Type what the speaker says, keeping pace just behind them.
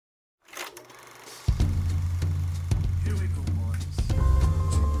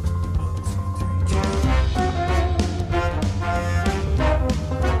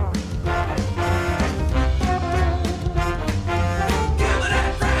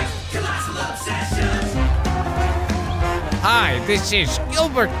Hi, this is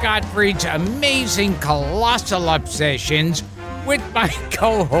Gilbert Gottfried's Amazing Colossal Obsessions with my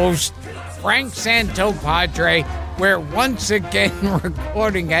co-host, Frank Santopadre. We're once again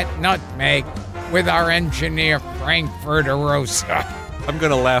recording at Nutmeg with our engineer, Frank Verderosa. I'm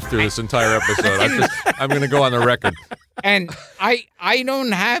going to laugh through this entire episode. I'm going to go on the record. And I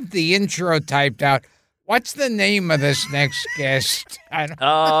don't have the intro typed out. What's the name of this next guest?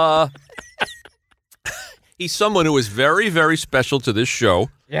 He's someone who is very, very special to this show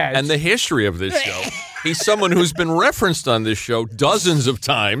and the history of this show. He's someone who's been referenced on this show dozens of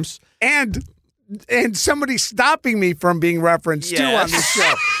times. And somebody stopping me from being referenced, too, on this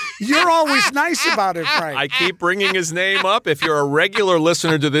show. You're always nice about it, Frank. I keep bringing his name up. If you're a regular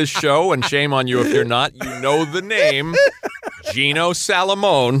listener to this show, and shame on you if you're not, you know the name, Gino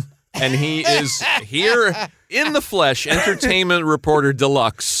Salomone. And he is here in the flesh, entertainment reporter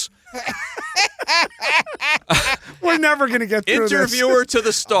deluxe. We're never going to get through Interviewer to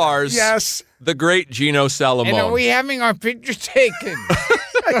the stars. Yes. The great Gino Salomone. And are we having our picture taken?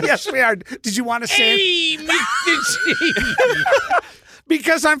 Yes, we are. Did you want to say Hey, Mr. G.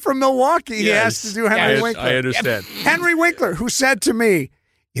 Because I'm from Milwaukee, he has to do Henry Winkler. I understand. Henry Winkler, who said to me,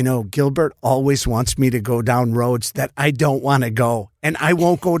 you know, Gilbert always wants me to go down roads that I don't want to go, and I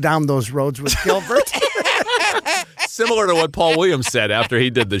won't go down those roads with Gilbert. Similar to what Paul Williams said after he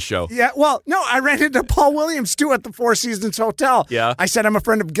did the show. Yeah, well, no, I ran into Paul Williams, too, at the Four Seasons Hotel. Yeah. I said, I'm a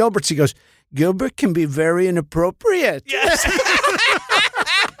friend of Gilbert's. He goes, Gilbert can be very inappropriate. Yes.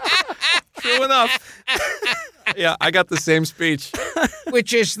 True enough. Yeah, I got the same speech.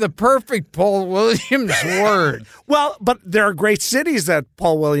 Which is the perfect Paul Williams word. Well, but there are great cities that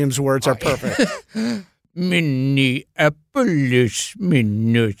Paul Williams' words are perfect. Minneapolis,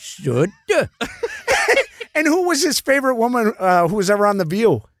 Minnesota. And who was his favorite woman who was ever on The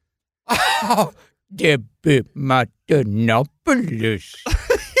View? Oh, Debbie Martinopoulos.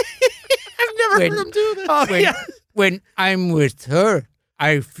 I've never heard him do that. When I'm with her,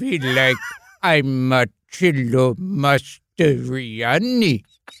 I feel like I'm Marcello Mastroianni.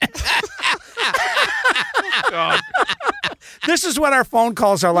 This is what our phone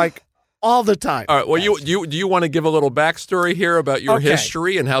calls are like all the time. All right. Well, do you want to give a little backstory here about your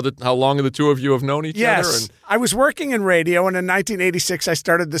history and how long the two of you have known each other? Yes. I was working in radio, and in 1986, I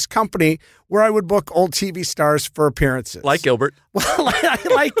started this company where I would book old TV stars for appearances. Like Gilbert. Well,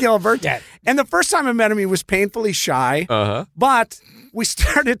 like Gilbert. Yeah. And the first time I met him, he was painfully shy. Uh-huh. But we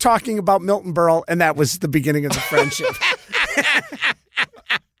started talking about Milton Berle, and that was the beginning of the friendship.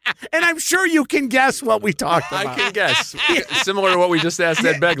 And I'm sure you can guess what we talked about. I can guess. Similar to what we just asked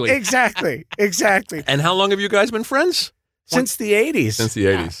Ed Begley. Exactly. And how long have you guys been friends? Since the 80s. Since the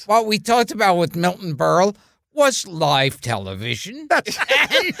 80s. What we talked about with Milton Berle was live television.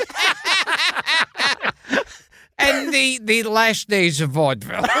 And the last days of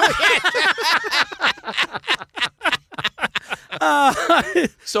vaudeville.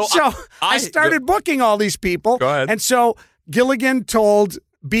 So I started booking all these people. Go ahead. And so Gilligan told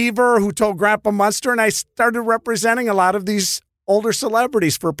Beaver, who told Grandpa Munster, and I started representing a lot of these older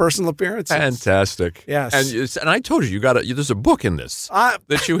celebrities for personal appearances. Fantastic. Yes. And I told you, there's a book in this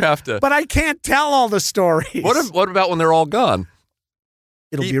that you have to. But I can't tell all the stories. What about when they're all gone?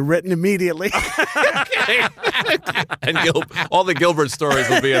 It'll be written immediately. And all the Gilbert stories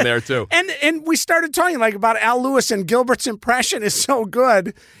will be in there, too. And we started talking like about Al Lewis, and Gilbert's impression is so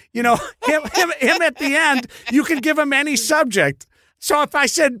good. You know, him at the end, you can give him any subject. So if I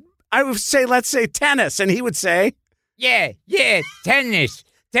would say, let's say tennis, and he would say, Yeah, tennis.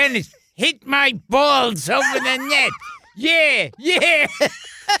 Hit my balls over the net. Yeah.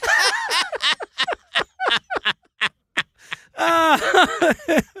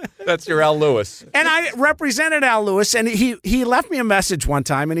 That's your Al Lewis. And I represented Al Lewis, and he left me a message one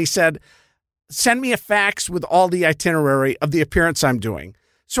time, and he said, send me a fax with all the itinerary of the appearance I'm doing.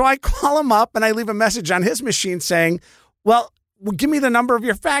 So I call him up, and I leave a message on his machine saying, well, give me the number of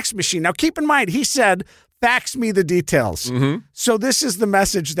your fax machine. Now, keep in mind, he said, fax me the details. Mm-hmm. So this is the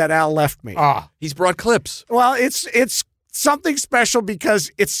message that Al left me. He's brought clips. Well, it's something special because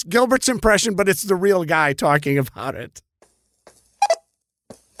it's Gilbert's impression, but it's the real guy talking about it.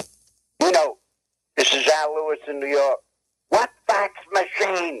 You know, this is Al Lewis in New York. What fax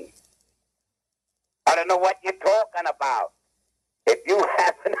machine? I don't know what you're talking about. If you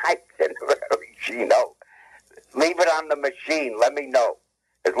have an itinerary, Gino, leave it on the machine. Let me know.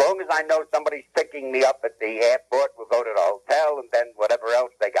 As long as I know somebody's picking me up at the airport, we'll go to the hotel and then whatever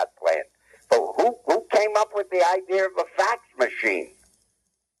else they got planned. But who came up with the idea of a fax machine?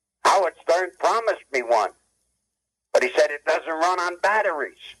 Howard Stern promised me one, but he said it doesn't run on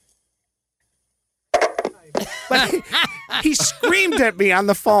batteries. But he screamed at me on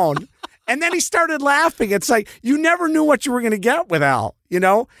the phone. And then he started laughing. It's like you never knew what you were going to get with Al,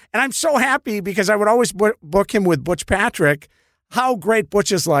 And I'm so happy because I would always book him with Butch Patrick. How great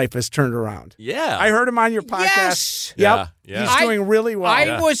Butch's life has turned around. Yeah. I heard him on your podcast. Yes. Yep. Yeah. He's doing really well.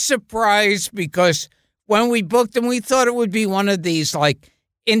 I was surprised because when we booked him, we thought it would be one of these like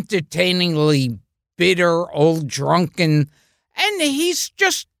entertainingly bitter, old drunken, and he's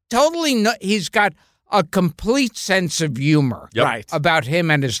just totally, he's got a complete sense of humor Right. about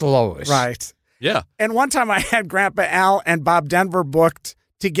him and his Lois. Right. Yeah. And one time I had Grandpa Al and Bob Denver booked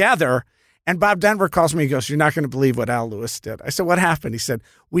together, and Bob Denver calls me. He goes, "You're not going to believe what Al Lewis did." I said, "What happened?" He said,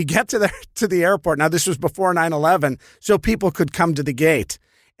 "We get to the airport." Now, this was before 9/11, so people could come to the gate.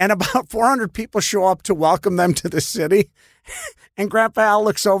 And about 400 people show up to welcome them to the city. And Grandpa Al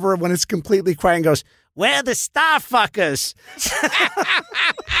looks over when it's completely quiet and goes, "Where the starfuckers?"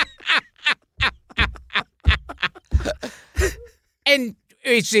 And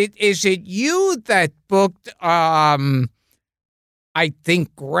is it you that booked I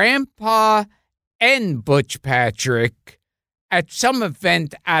think Grandpa and Butch Patrick at some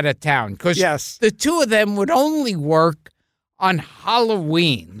event out of town? Because Yes. the two of them would only work on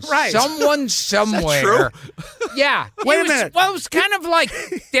Halloween. Right. Someone somewhere. Yeah. Wait a It was- minute. Well, it was kind of like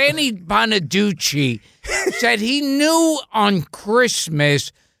Danny Bonaducci said he knew on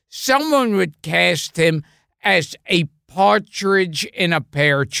Christmas someone would cast him as a partridge in a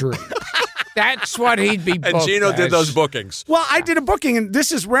pear tree. That's what he'd be booked And Gino as. did those bookings. Well, I did a booking, and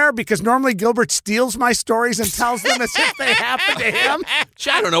this is rare because normally Gilbert steals my stories and tells them as if they happened to him.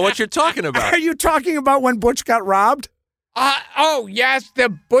 I don't know what you're talking about. Are you talking about when Butch got robbed? Oh, yes, the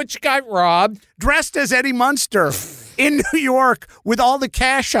Butch got robbed. Dressed as Eddie Munster in New York with all the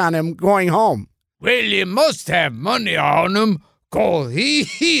cash on him going home. Well, you must have money on him, cause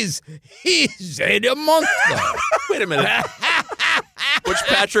he's Eddie Munster. Wait a minute. Butch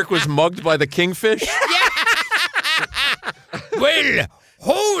Patrick was mugged by the kingfish? Well,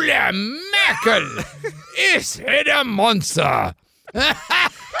 holy mackerel, it's Eddie Munster.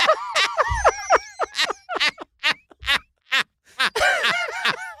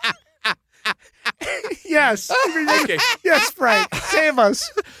 Yes. Okay. Yes, Frank. Save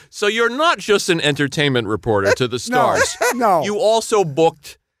us. So you're not just an entertainment reporter to the stars. No. You also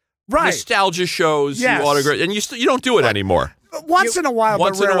booked Right. nostalgia shows, Yes. you autograph, and you don't do it anymore. Once in a while,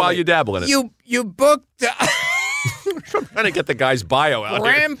 Once but in a while, rarely. you dabble in it. You booked I'm trying to get the guy's bio out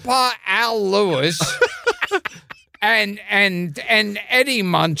here. Grandpa Al Lewis and Eddie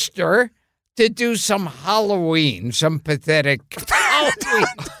Munster to do some Halloween, some pathetic Halloween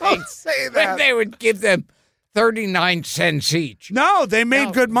thing. Say But that. they would give them 39 cents each. No, they made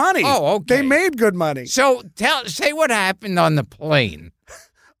No. good money. Oh, okay. They made good money. So say what happened on the plane.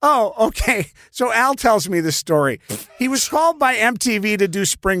 Oh, okay. So Al tells me this story. He was called by MTV to do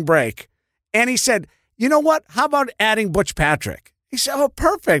Spring Break, and he said, "You know what? How about adding Butch Patrick?" He said, "Oh,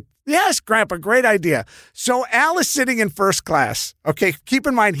 perfect. Yes, Grandpa, great idea." So Al is sitting in first class. Okay, keep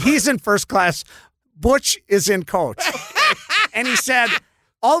in mind, he's in first class. Butch is in coach. And he said,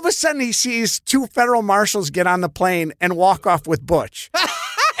 all of a sudden he sees two federal marshals get on the plane and walk off with Butch.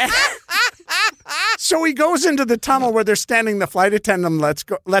 So he goes into the tunnel where they're standing. The flight attendant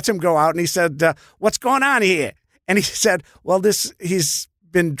lets him go out, and he said, "What's going on here?" And he said, "Well, he's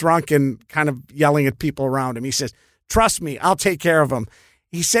been drunk and kind of yelling at people around him." He says, "Trust me, I'll take care of him."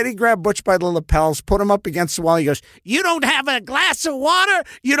 He said he grabbed Butch by the lapels, put him up against the wall. He goes, "You don't have a glass of water?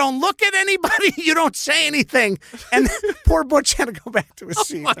 You don't look at anybody? You don't say anything?" And poor Butch had to go back to his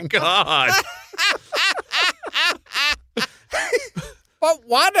seat. My God. But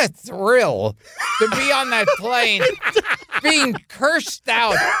what a thrill to be on that plane being cursed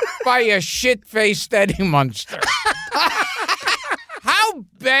out by a shit-faced Eddie Munster. How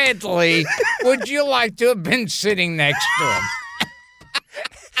badly would you like to have been sitting next to him?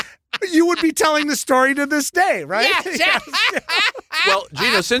 You would be telling the story to this day, right? Yes. Well,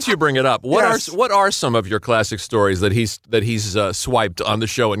 Gino, since you bring it up, Yes. what are some of your classic stories that he's swiped on the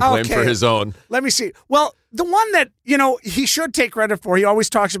show and claimed for Okay. his own? Let me see. Well, the one that, he should take credit for, he always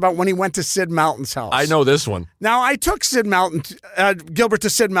talks about when he went to Sid Mountain's house. I know this one. Now, I took Gilbert to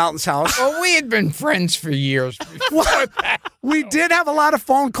Sid Mountain's house. Well, we had been friends for years before that. We did have a lot of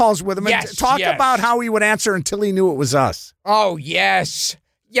phone calls with him and Yes, talk yes. about how he would answer until he knew it was us. Oh, yes.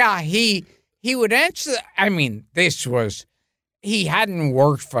 Yeah, he would answer. I mean, he hadn't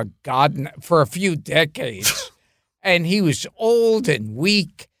worked for a few decades, and he was old and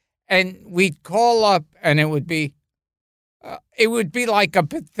weak, and we'd call up, and it would be like a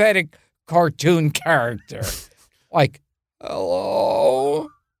pathetic cartoon character, like,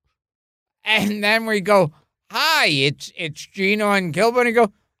 "Hello," and then we go, hi, it's Gino and Gilbert. And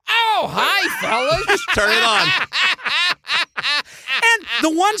go, oh, hi, fellas. Turn it on. And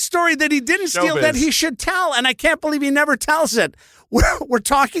the one story that he didn't steal Showbiz. that he should tell, and I can't believe he never tells it. We're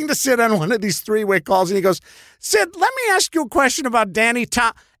talking to Sid on one of these three-way calls, and he goes, Sid, let me ask you a question about Danny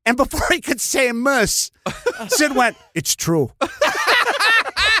Tom. And before he could say mus, Sid went, it's true.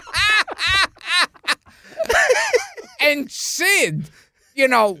 And Sid,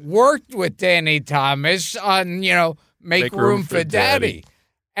 worked with Danny Thomas on, Make Room for Daddy.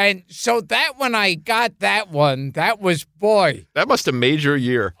 And so that when I got that one, that was, boy. That must have made your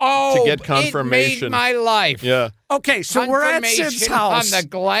year to get confirmation. It made my life. Yeah. Okay, so we're at Sid's house. On the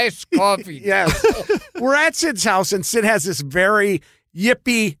glass coffee. Yes. We're at Sid's house, and Sid has this very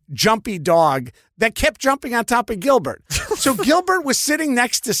yippy, jumpy dog that kept jumping on top of Gilbert. So Gilbert was sitting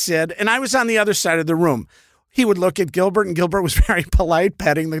next to Sid, and I was on the other side of the room. He would look at Gilbert, and Gilbert was very polite,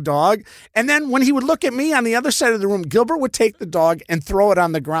 petting the dog. And then when he would look at me on the other side of the room, Gilbert would take the dog and throw it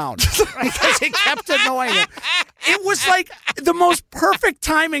on the ground because it kept annoying him. It was like the most perfect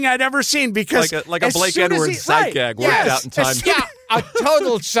timing I'd ever seen because like a Blake Edwards sight gag worked out in time. Yeah, a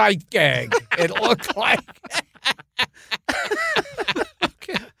total sight gag. It looked like.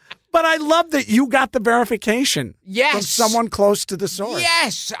 But I love that you got the verification from Yes. someone close to the source.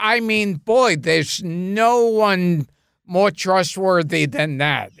 Yes. I mean, boy, there's no one more trustworthy than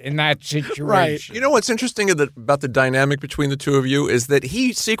that in that situation. Right. You know what's interesting about the dynamic between the two of you is that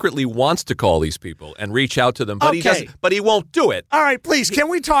he secretly wants to call these people and reach out to them, but he doesn't. But he won't do it. All right, please, can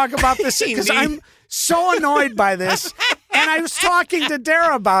we talk about this? Because I'm so annoyed by this. And I was talking to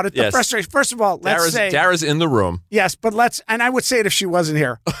Dara about it, the Yes. frustration. First of all, Dara's in the room. Yes, but and I would say it if she wasn't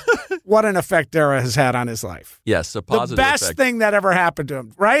here. What an effect Dara has had on his life. Yes, a positive The best effect. thing that ever happened to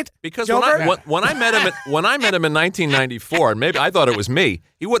him, right? Because Gilbert? when I met him in 1994, and maybe I thought it was me,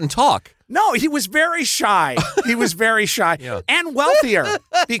 he wouldn't talk. No, he was very shy. He was very shy. Yeah. And wealthier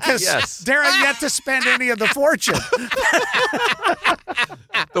because Yes. Dara had yet to spend any of the fortune.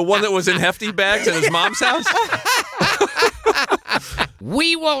 The one that was in hefty bags in his mom's house?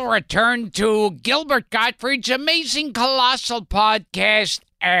 We will return to Gilbert Gottfried's amazing colossal podcast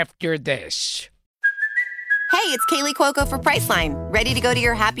after this. Hey, it's Kaylee Cuoco for Priceline. Ready to go to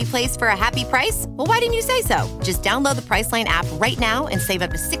your happy place for a happy price? Well, why didn't you say so? Just download the Priceline app right now and save up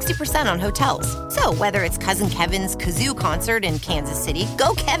to 60% on hotels. So whether it's Cousin Kevin's Kazoo Concert in Kansas City,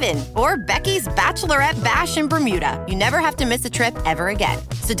 go Kevin, or Becky's Bachelorette Bash in Bermuda, you never have to miss a trip ever again.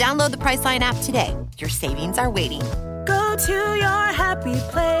 So download the Priceline app today. Your savings are waiting. Go to your happy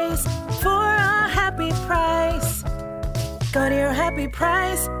place for a happy price. Go to your happy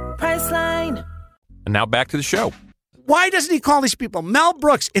price, Priceline. And now back to the show. Why doesn't he call these people? Mel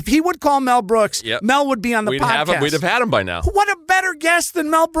Brooks. If he would call Mel Brooks, Yep. Mel would be on the podcast. We'd have had him by now. What a better guest than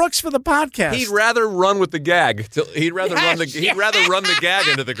Mel Brooks for the podcast. He'd rather run with the gag. He'd rather run the gag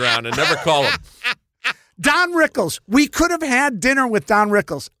into the ground and never call him. Don Rickles. We could have had dinner with Don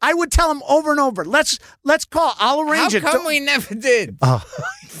Rickles. I would tell him over and over. Let's call. I'll arrange it. How come we never did?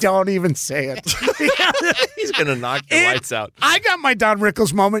 Don't even say it. He's going to knock the lights out. I got my Don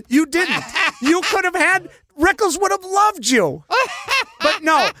Rickles moment. You didn't. You could have had. Rickles would have loved you. But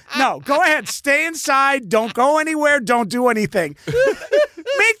no. Go ahead. Stay inside. Don't go anywhere. Don't do anything.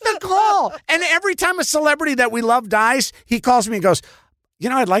 Make the call. And every time a celebrity that we love dies, he calls me and goes,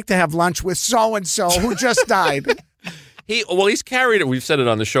 I'd like to have lunch with so-and-so who just died. He's carried it. We've said it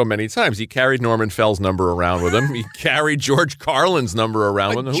on the show many times. He carried Norman Fell's number around with him. He carried George Carlin's number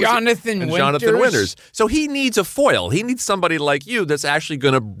around with him. Jonathan Winters. So he needs a foil. He needs somebody like you that's actually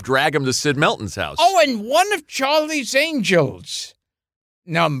going to drag him to Sid Melton's house. Oh, and one of Charlie's Angels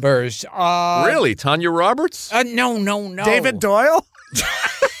numbers. Really? Tanya Roberts? No. David Doyle?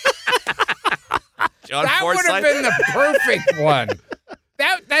 John That would have Forsythe? been the perfect one.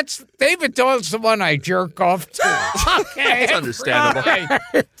 That's David Doyle's the one I jerk off to. Okay. That's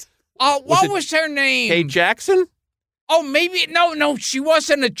understandable. What was her name? Kay Jackson? Oh, maybe. No, she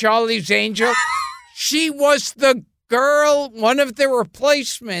wasn't a Charlie's Angel. She was the girl, one of the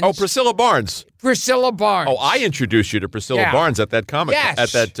replacements. Oh, Priscilla Barnes. Priscilla Barnes. Oh, I introduced you to Priscilla Yeah. Barnes at that comic,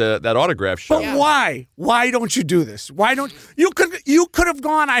 Yes. at that autograph show. But why? Why don't you do this? Why don't you could have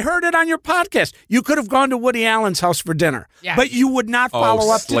gone? I heard it on your podcast. You could have gone to Woody Allen's house for dinner, Yes. but you would not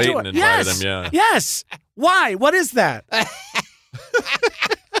follow up to do Slayton it. invited him, yeah. Yes. Why? What is that?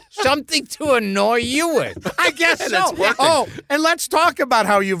 Something to annoy you with. I guess so. it's working. Oh, and let's talk about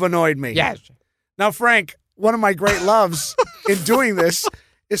how you've annoyed me. Yes. Now, Frank, one of my great loves in doing this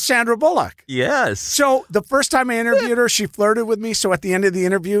is Sandra Bullock. Yes. So the first time I interviewed her, she flirted with me. So at the end of the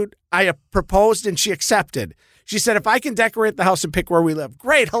interview, I proposed and she accepted. She said, if I can decorate the house and pick where we live,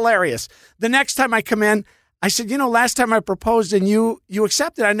 great, hilarious. The next time I come in, I said, last time I proposed and you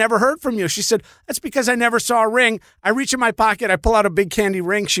accepted, I never heard from you. She said, that's because I never saw a ring. I reach in my pocket. I pull out a big candy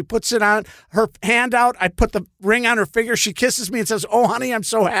ring. She puts it on her hand out. I put the ring on her finger. She kisses me and says, oh, honey, I'm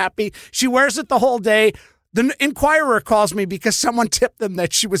so happy. She wears it the whole day. The Inquirer calls me because someone tipped them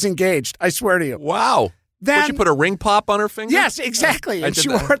that she was engaged. I swear to you. Wow. Then, would you put a ring pop on her finger? Yes, exactly. And she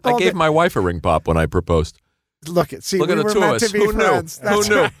wore it the I whole gave day. my wife a ring pop when I proposed. Look at we were the two meant of us. to be Who friends. knew? Who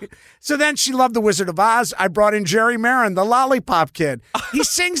knew? Right. So then she loved The Wizard of Oz. I brought in Jerry Marin, the lollipop kid. He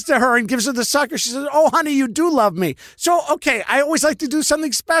sings to her and gives her the sucker. She says, oh, honey, you do love me. So, okay, I always like to do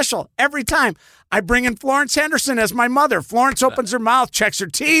something special every time. I bring in Florence Henderson as my mother. Florence opens her mouth, checks her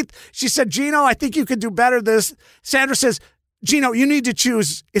teeth. She said, Gino, I think you could do better this. Sandra says, Gino, you need to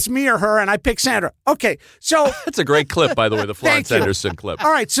choose. It's me or her, and I pick Sandra. Okay, so. That's a great clip, by the way, the Florence Thank you. Henderson clip.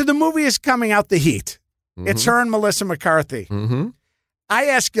 All right, so the movie is coming out, The Heat. It's her and Melissa McCarthy. Mm-hmm. I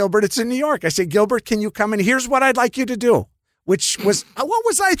asked Gilbert, it's in New York. I said, Gilbert, can you come in? Here's what I'd like you to do, which was, what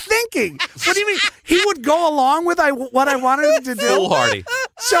was I thinking? What do you mean? He would go along with what I wanted him to do? Foolhardy.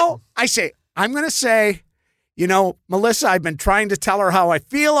 So I say, I'm going to say, Melissa, I've been trying to tell her how I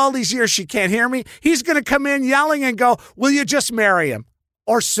feel all these years. She can't hear me. He's going to come in yelling and go, will you just marry him?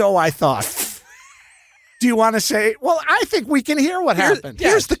 Or so I thought. Do you want to say, well, I think we can hear what happened.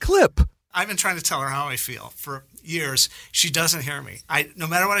 Here's the clip. I've been trying to tell her how I feel for years. She doesn't hear me. No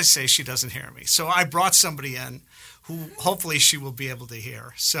matter what I say, she doesn't hear me. So I brought somebody in who hopefully she will be able to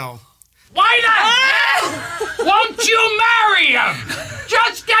hear. So Why the hell won't you marry him?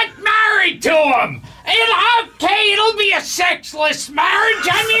 Just get married to him. It'll be a sexless marriage.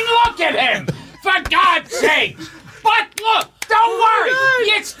 I mean, look at him. For God's sake. But look, don't worry.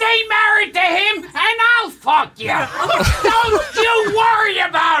 You stay married to him and I'll fuck you. Don't you worry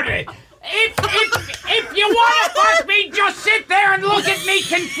about it. If you want to fuck me, just sit there and look at me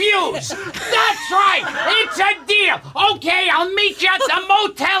confused. That's right. It's a deal. Okay, I'll meet you at the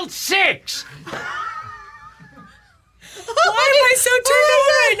Motel 6. Why am I so turned on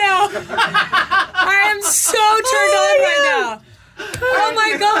right now? I am so turned on right now. Oh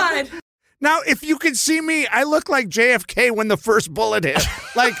my God. now, if you can see me, I look like JFK when the first bullet hit.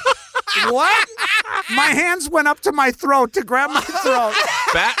 Like, what? My hands went up to my throat to grab my throat.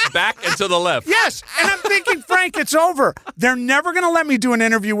 Back and to the left. Yes, and I'm thinking, Frank, it's over. They're never going to let me do an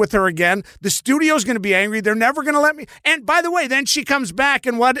interview with her again. The studio's going to be angry. They're never going to let me. And by the way, then she comes back,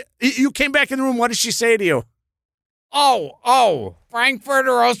 and you came back in the room. What did she say to you? Oh,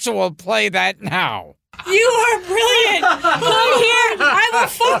 Frankfurter also will play that now. You are brilliant. Come here. I will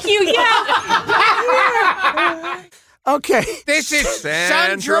fuck you. Yeah. Okay. This is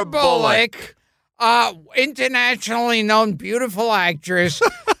Sandra Sandra Bullock, internationally known beautiful actress.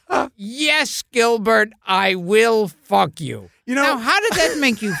 Yes, Gilbert, I will fuck you. Now, how did that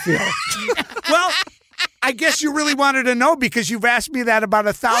make you feel? Well, I guess you really wanted to know because you've asked me that about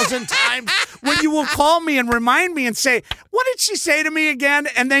 1,000 times when you will call me and remind me and say, what did she say to me again?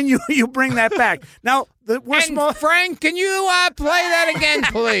 And then you bring that back. Now, Frank, can you play that again,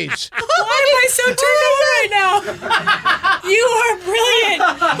 please? Why am I so turned on right now? You are brilliant.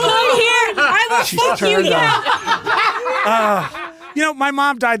 Come here. I will fuck you. Yeah. My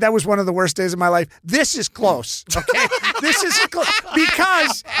mom died. That was one of the worst days of my life. This is close, okay? This is close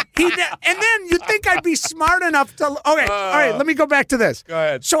because and then you'd think I'd be smart enough to. Okay, all right. Let me go back to this. Go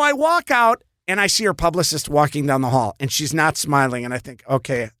ahead. So I walk out and I see her publicist walking down the hall, and she's not smiling, and I think,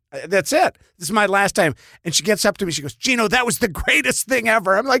 okay, that's it. This is my last time. And she gets up to me. She goes, Gino, that was the greatest thing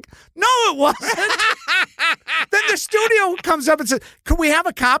ever. I'm like, no, it wasn't. Then the studio comes up and says, could we have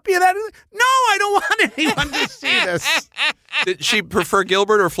a copy of that? No, I don't want anyone to see this. Did she prefer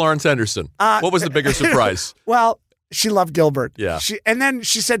Gilbert or Florence Henderson? What was the bigger surprise? Well, she loved Gilbert. Yeah. And then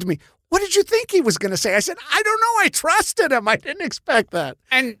she said to me, what did you think he was going to say? I said, I don't know. I trusted him. I didn't expect that.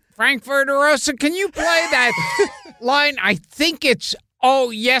 And Frankfurter Rosa, can you play that line? I think it's,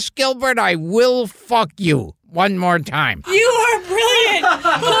 oh, yes, Gilbert, I will fuck you. One more time. You are brilliant.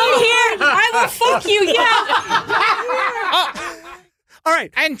 Come here. I will fuck you. Yeah. All right.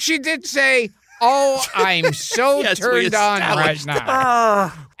 And she did say, oh, I'm so Yes, we turned on right established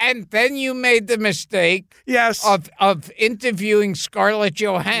now. And then you made the mistake Yes. of interviewing Scarlett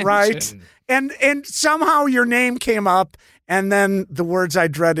Johansson. Right. And somehow your name came up, and then the words I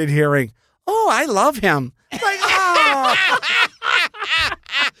dreaded hearing. Oh, I love him. Like, oh.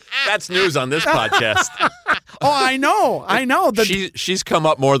 That's news on this podcast. Oh, I know. She's come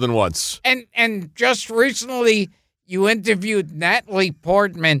up more than once. And just recently, you interviewed Natalie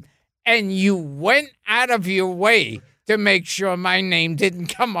Portman, and you went out of your way to make sure my name didn't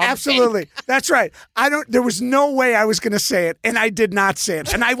come up. Absolutely. That's right. There was no way I was going to say it, and I did not say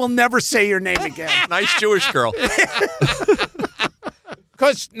it. And I will never say your name again. Nice Jewish girl.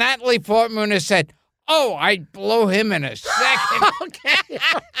 Because Natalie Portman has said, "Oh, I'd blow him in a second." Okay.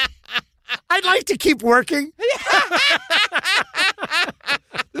 I'd like to keep working.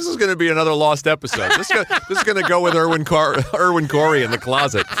 This is going to be another lost episode. This is going to go with Erwin Corey in the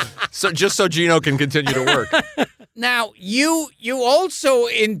closet, just so Gino can continue to work. Now, you also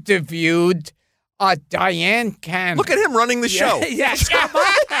interviewed Diane Cannon. Look at him running the show. Yes.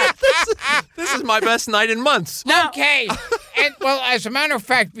 This is my best night in months. Okay. And, well, as a matter of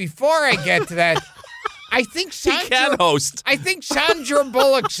fact, before I get to that, I think He can host. I think Sandra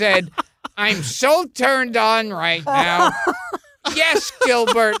Bullock said, "I'm so turned on right now. Yes,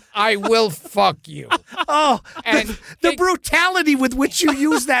 Gilbert, I will fuck you." Oh, And the brutality with which you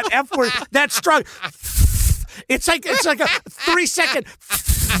use that F word, that strong. It's like a 3-second.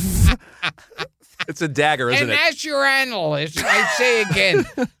 It's a dagger, isn't and it? as your analyst, I say again,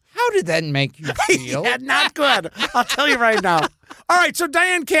 how did that make you feel? Yeah, not good. I'll tell you right now. All right, so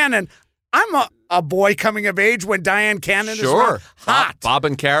Diane Cannon. I'm a boy coming of age when Diane Cannon is hot. Bob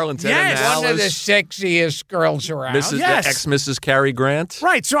and Carol and Ted and Alice. One of the sexiest girls around. Ex-Mrs. Cary Grant.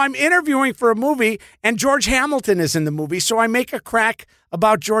 Right, so I'm interviewing for a movie, and George Hamilton is in the movie, so I make a crack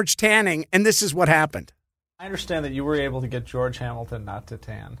about George tanning, and this is what happened. I understand that you were able to get George Hamilton not to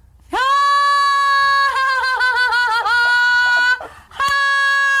tan.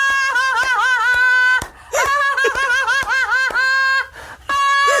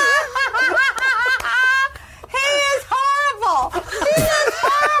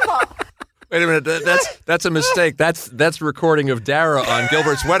 Wait a minute, that's a mistake. That's recording of Dara on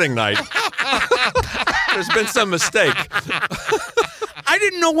Gilbert's wedding night. There's been some mistake. I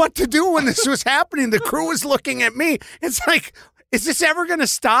didn't know what to do when this was happening. The crew was looking at me. It's like, is this ever going to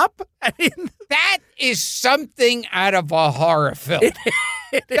stop? I mean, that is something out of a horror film.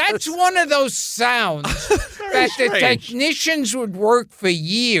 That's one of those sounds that the technicians would work for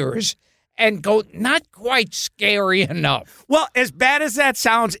years and go, not quite scary enough. Well, as bad as that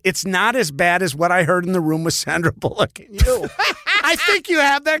sounds, it's not as bad as what I heard in the room with Sandra Bullock and you. I think you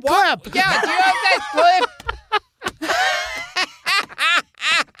have that clip. Yeah, do you have that clip?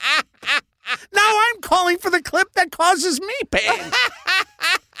 Now I'm calling for the clip that causes me pain.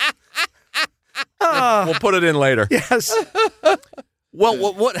 We'll put it in later. Yes. Well,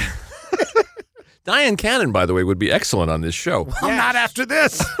 what? Diane Cannon, by the way, would be excellent on this show. Well, not after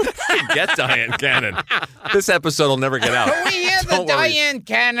this. Get Diane Cannon. This episode will never get out. Can we hear the Diane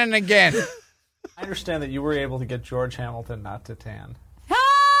Cannon again? I understand that you were able to get George Hamilton not to tan.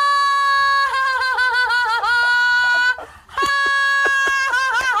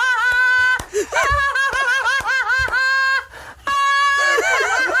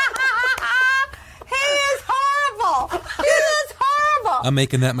 I'm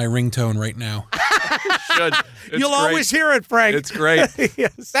making that my ringtone right now. You'll always hear it, Frank. It's great.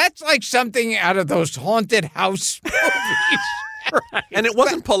 Yes. That's like something out of those haunted house movies. Right. And it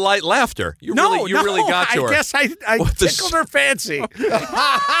wasn't polite laughter. You really got to her. I guess I tickled her fancy.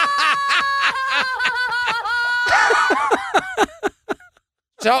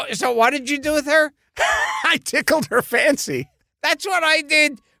 So what did you do with her? I tickled her fancy. That's what I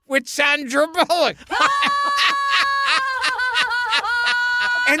did with Sandra Bullock.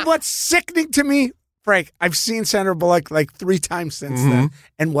 And what's sickening to me, Frank, I've seen Sandra Bullock like 3 times since then.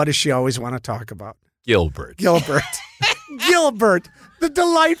 And what does she always want to talk about? Gilbert. Gilbert, the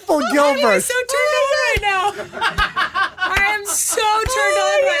delightful Gilbert. I'm so turned on right now. I am so turned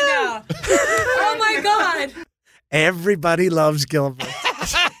on right now. Oh my God. Everybody loves Gilbert.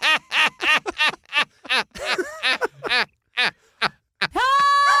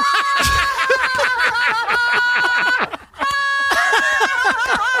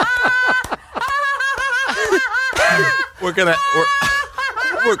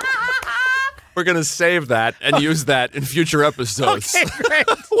 We're gonna save that and use that in future episodes. Okay, great.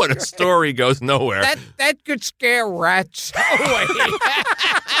 When a story goes nowhere. That could scare rats away.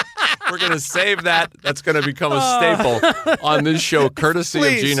 We're gonna save that. That's gonna become a staple on this show, courtesy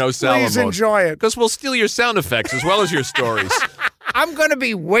of Gino Salomone. Please enjoy it. Because we'll steal your sound effects as well as your stories. I'm going to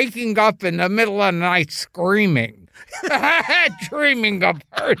be waking up in the middle of the night screaming. Dreaming of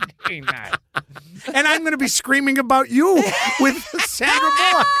her doing that. And I'm going to be screaming about you with Sandra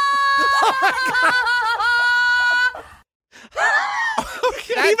Bullock. Oh my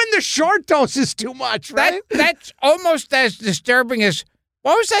God. Even the short dose is too much, right? That's almost as disturbing as,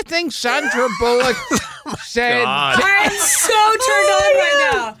 what was that thing Sandra Bullock said, God. I am so turned on right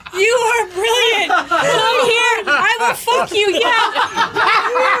now. You are brilliant. I'm here. I will fuck you.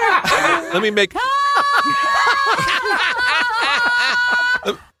 Yeah. Let me make.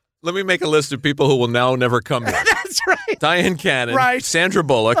 Let me make a list of people who will now never come here. That's right. Diane Cannon, Right. Sandra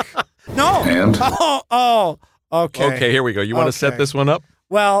Bullock. No. And? Oh, okay. Okay, here we go. You want to set Okay. this one up?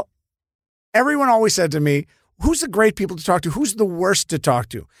 Well, everyone always said to me, who's the great people to talk to? Who's the worst to talk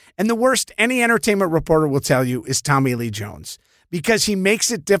to? And the worst any entertainment reporter will tell you is Tommy Lee Jones, because he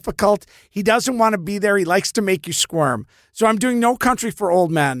makes it difficult. He doesn't want to be there. He likes to make you squirm. So I'm doing No Country for Old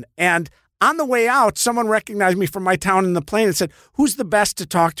Men. And on the way out, someone recognized me from my town in the plane and said, who's the best to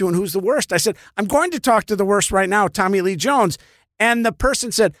talk to and who's the worst? I said, I'm going to talk to the worst right now, Tommy Lee Jones. And the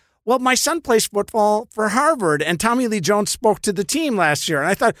person said, well, my son plays football for Harvard, and Tommy Lee Jones spoke to the team last year. And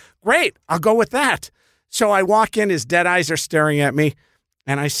I thought, great, I'll go with that. So I walk in, his dead eyes are staring at me,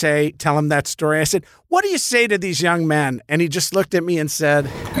 and I tell him that story. I said, what do you say to these young men? And he just looked at me and said,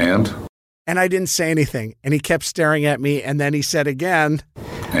 And? and I didn't say anything. And he kept staring at me, and then he said again,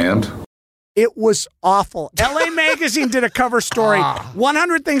 And? it was awful. LA Magazine did a cover story,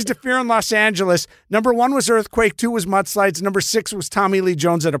 100 Things to Fear in Los Angeles. Number 1 was earthquake, 2 was mudslides, number 6 was Tommy Lee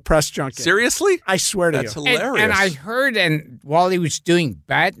Jones at a press junket. Seriously? I swear to That's you. hilarious. And I heard, and while he was doing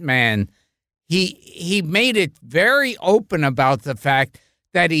Batman, he made it very open about the fact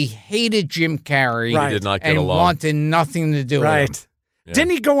that he hated Jim Carrey. Right. He did not get and along. wanted nothing to do with him. Right. Yeah.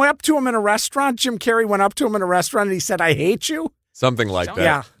 Didn't he go up to him in a restaurant? Jim Carrey went up to him in a restaurant and he said, I hate you? Something like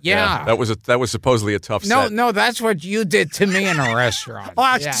that. Yeah. Yeah. That was supposedly a tough No, set. no, that's what you did to me in a restaurant. Oh,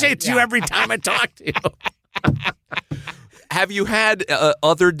 I Yeah, say it to you yeah. every time I talk to you. Have you had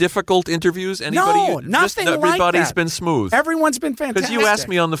other difficult interviews? Anybody? No, nothing like Everybody's that. been smooth. Everyone's been fantastic. Because you asked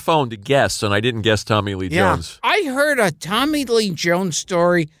me on the phone to guess, and I didn't guess Tommy Lee Yeah. Jones. I heard a Tommy Lee Jones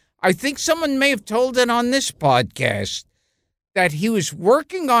story. I think someone may have told it on this podcast, that he was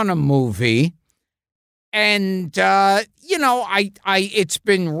working on a movie, and it's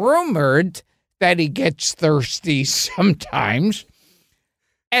been rumored that he gets thirsty sometimes.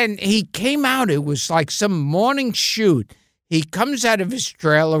 And he came out, it was like some morning shoot. He comes out of his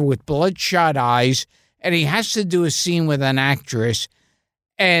trailer with bloodshot eyes, and he has to do a scene with an actress.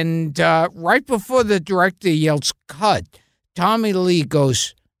 And right before the director yells, cut, Tommy Lee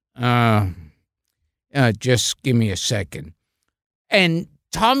goes, just give me a second. And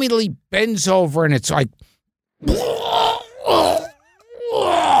Tommy Lee bends over, and it's like,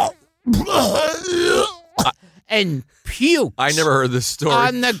 and pukes. I never heard this story.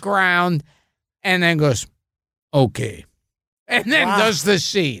 On the ground, and then goes, okay. And then does the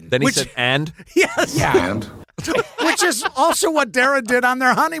scene. Then he said, and? Yes. Yeah. And? Which is also what Dara did on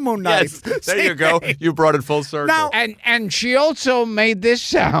their honeymoon night. Yes. There you go. You brought it full circle. Now- And she also made this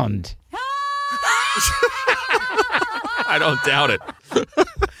sound. I don't doubt it.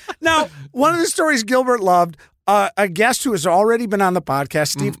 Now, one of the stories Gilbert loved, a guest who has already been on the podcast,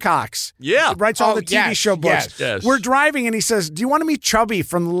 Steve Cox. Yeah. Writes all the TV yes, show books. yes. We're driving, and he says, do you want to meet Chubby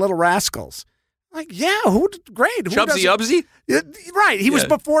from the Little Rascals? I'm like, yeah, great. Who Chubsy doesn't- Ubsy? Right. He was Yeah.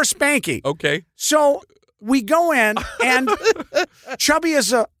 before Spanky. Okay. So we go in, and Chubby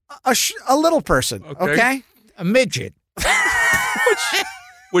is a little person, okay? A midget.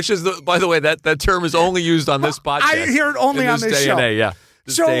 Which is, by the way, that term is only used on this podcast. I hear it only in on this day show. And age, yeah.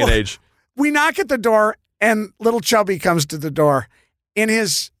 This So- day and age. We knock at the door, and little Chubby comes to the door in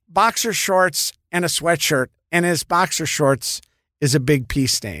his boxer shorts and a sweatshirt, and his boxer shorts is a big pee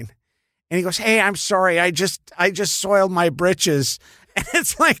stain. And he goes, hey, I'm sorry. I just soiled my britches. And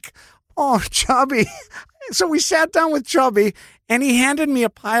it's like, oh, Chubby. So we sat down with Chubby, and he handed me a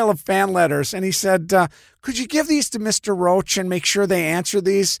pile of fan letters, and he said, could you give these to Mr. Roach and make sure they answer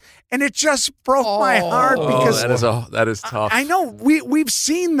these? And it just broke my heart because that is tough. I know we've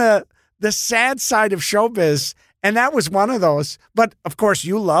seen the sad side of showbiz, and that was one of those. But of course,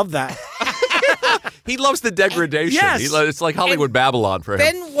 you love that. He loves the degradation. Yes. It's like Hollywood Babylon for him.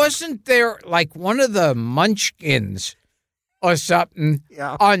 Then wasn't there like one of the munchkins or something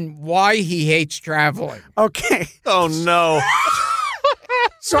on why he hates traveling? Okay, Oh, no.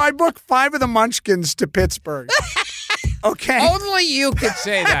 so I booked 5 of the Munchkins to Pittsburgh. Okay, Only you could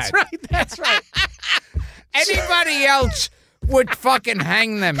say that. That's right. Anybody else would fucking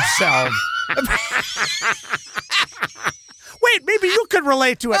hang themselves. Wait, maybe you could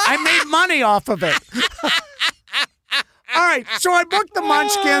relate to it. I made money off of it. All right, so I booked the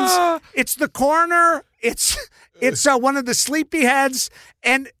Munchkins. It's the corner. It's one of the sleepyheads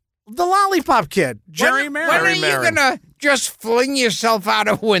and the Lollipop Kid, Jerry When Marin. are you going to just fling yourself out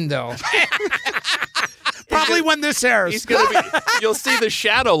a window? Probably when this airs. He's going to be. You'll see the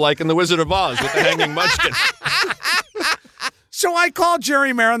shadow like in The Wizard of Oz with the hanging munchkin. So I called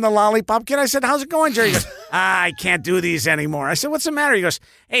Jerry Marin, the lollipop kid. I said, how's it going, Jerry? He goes, I can't do these anymore. I said, what's the matter? He goes,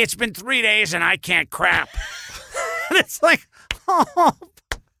 hey, it's been 3 days and I can't crap. And it's like, oh,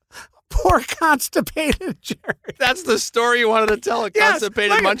 poor constipated Jerry. That's the story you wanted to tell, a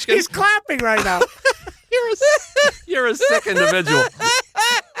constipated munchkin? He's clapping right now. You're a sick individual.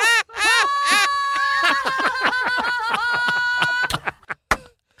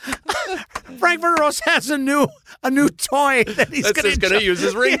 Frank Verderos has a new toy that he's going to use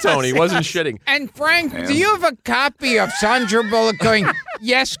his ringtone. He wasn't shitting. And Frank, do you have a copy of Sandra Bullock going,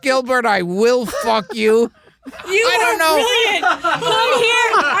 yes, Gilbert, I will fuck you? You are brilliant. Come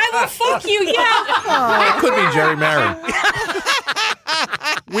here. I will fuck you, yeah. It could be Jerry Marin.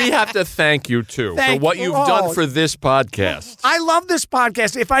 We have to thank you, too, for what you've done for this podcast. I love this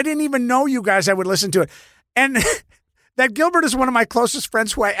podcast. If I didn't even know you guys, I would listen to it. And that Gilbert is one of my closest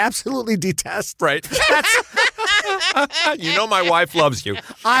friends who I absolutely detest. Right. You know my wife loves you.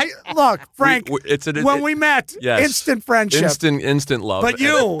 Look, Frank, when we met, yes, instant friendship. Instant love. But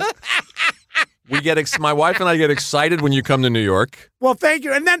you... My wife and I get excited when you come to New York. Well, thank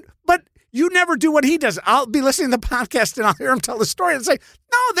you. But you never do what he does. I'll be listening to the podcast and I'll hear him tell the story and say,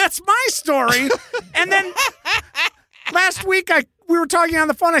 no, that's my story. And then last week we were talking on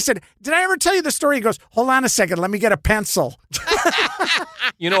the phone. I said, did I ever tell you the story? He goes, hold on a second. Let me get a pencil.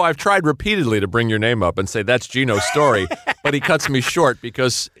 I've tried repeatedly to bring your name up and say that's Gino's story, but he cuts me short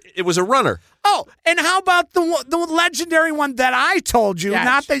because it was a runner. Oh, and how about the legendary one that I told you,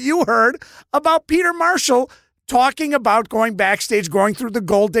 not that you heard, about Peter Marshall talking about going backstage, going through the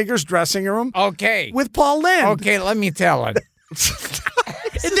Gold Diggers dressing room. Okay. With Paul Lynde. Okay, let me tell it.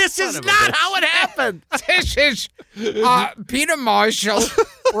 This is not how it happened. This is Peter Marshall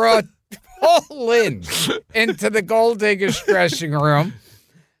brought Paul Lynde into the Gold Diggers dressing room,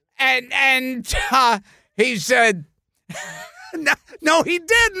 and he said, No, he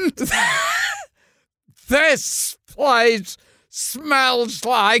didn't. This place smells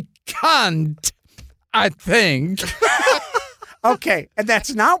like cunt, I think. Okay, and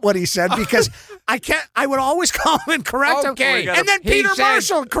that's not what he said because I would always call him and correct him. Okay. And then Peter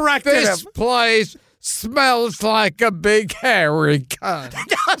Marshall corrected him. This place smells like a big hairy cunt.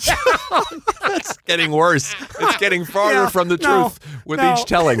 It's getting worse. It's getting farther from the truth with each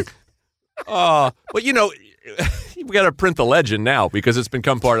telling. But we got to print the legend now because it's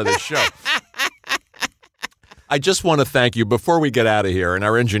become part of this show. I just want to thank you before we get out of here, and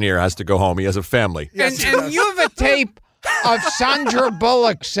our engineer has to go home. He has a family. Yes, and you have a tape of Sandra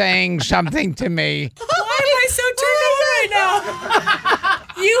Bullock saying something to me. Why am I so turned on right now?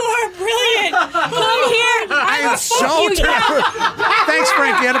 You are brilliant. Come here. I am so terrible. Thanks,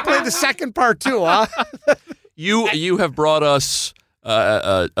 Frank. You had to play the second part, too, huh? You have brought us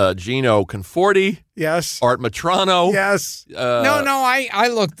Gino Conforti. Yes. Art Matrano. Yes. I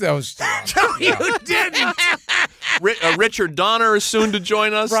looked those two. No, you didn't. Richard Donner is soon to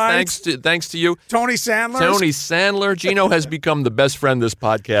join us. Right. Thanks to you. Tony Sandler. Gino has become the best friend this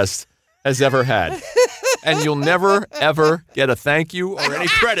podcast has ever had. And you'll never, ever get a thank you or any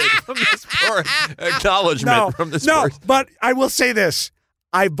credit from this or acknowledgement from this person. No, but I will say this.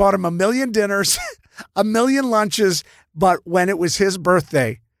 I bought him 1 million dinners, 1 million lunches, but when it was his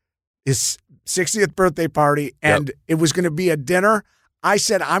birthday, his 60th birthday party, and it was going to be a dinner, I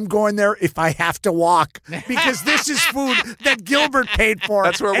said, I'm going there if I have to walk because this is food that Gilbert paid for.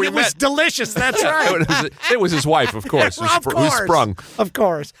 That's where we met. It was delicious. That's right. It was his wife, of course, who sprung. Of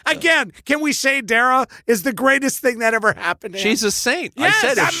course. Again, can we say Dara is the greatest thing that ever happened to him? She's a saint. Yes.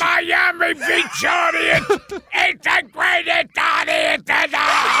 I said The Miami Beach audience is the greatest audience in the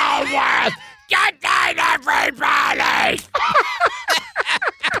whole world. Good night, everybody.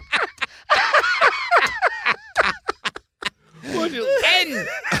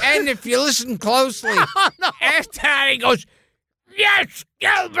 And if you listen closely, after that he goes, yes,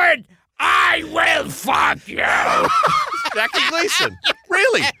 Gilbert, I will fuck you. Jackie Gleason.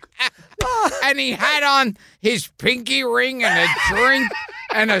 Really? And he had on his pinky ring and a drink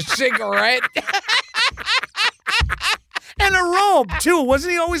and a cigarette. And a robe, too.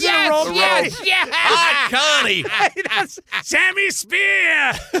 Wasn't he always in a robe? Yes. Hot Connie. That's Sammy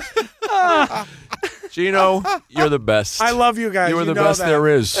Spear. Gino, you're the best. I love you guys. You are the know best that. there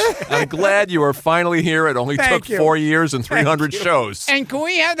is. I'm glad you are finally here. It only Thank took you. 4 years and 300 shows. And can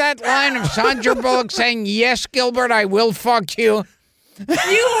we have that line of Sandra Bullock saying, yes, Gilbert, I will fuck you? You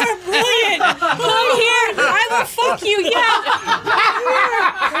are brilliant. Come here. I will fuck you,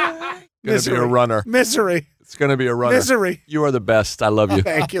 yeah. It's going to be a runner. Misery. It's going to be a runner. Misery. You are the best. I love you.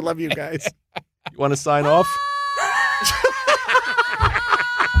 Thank you. Love you guys. You want to sign off?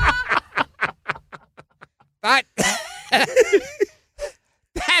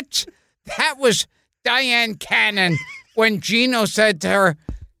 That was Diane Cannon when Gino said to her,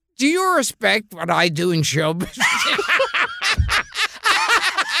 "Do you respect what I do in show business?"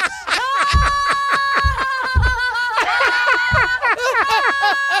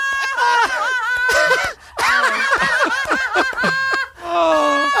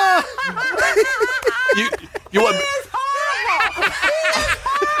 You want?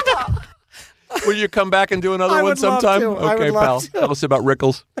 Will you come back and do another one sometime? Okay, pal. Tell us about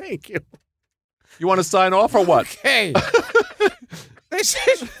Rickles. Thank you. You want to sign off or what? Okay. This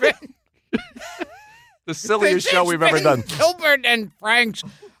has been the silliest show we've ever done. Gilbert and Frank's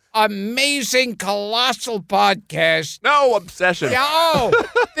amazing, colossal podcast. No obsession.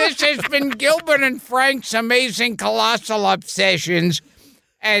 This has been Gilbert and Frank's amazing, colossal obsessions.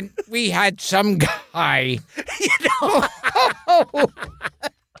 And we had some guy,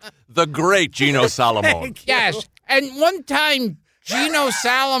 the great Gino Salomone. Yes. And one time, Gino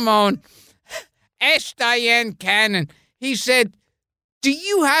Salomone asked Diane Cannon, he said, "Do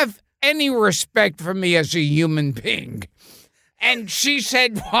you have any respect for me as a human being?" And she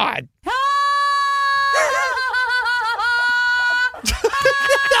said, "What?"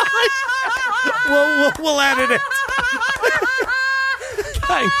 We'll edit it.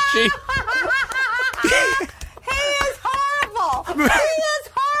 Thanks, G. He is horrible.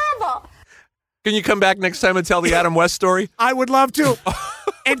 Can you come back next time and tell the Adam West story? I would love to.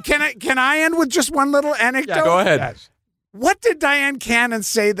 And can I end with just one little anecdote? Yeah, go ahead. Yes. What did Diane Cannon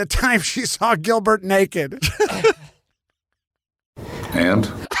say the time she saw Gilbert naked?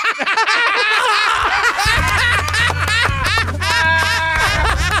 And?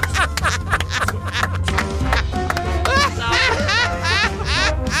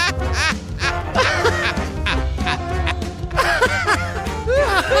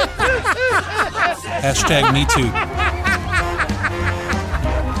 Hashtag me too.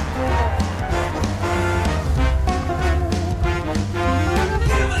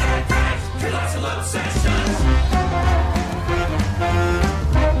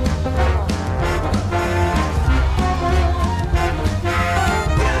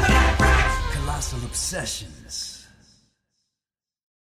 Colossal Obsessions.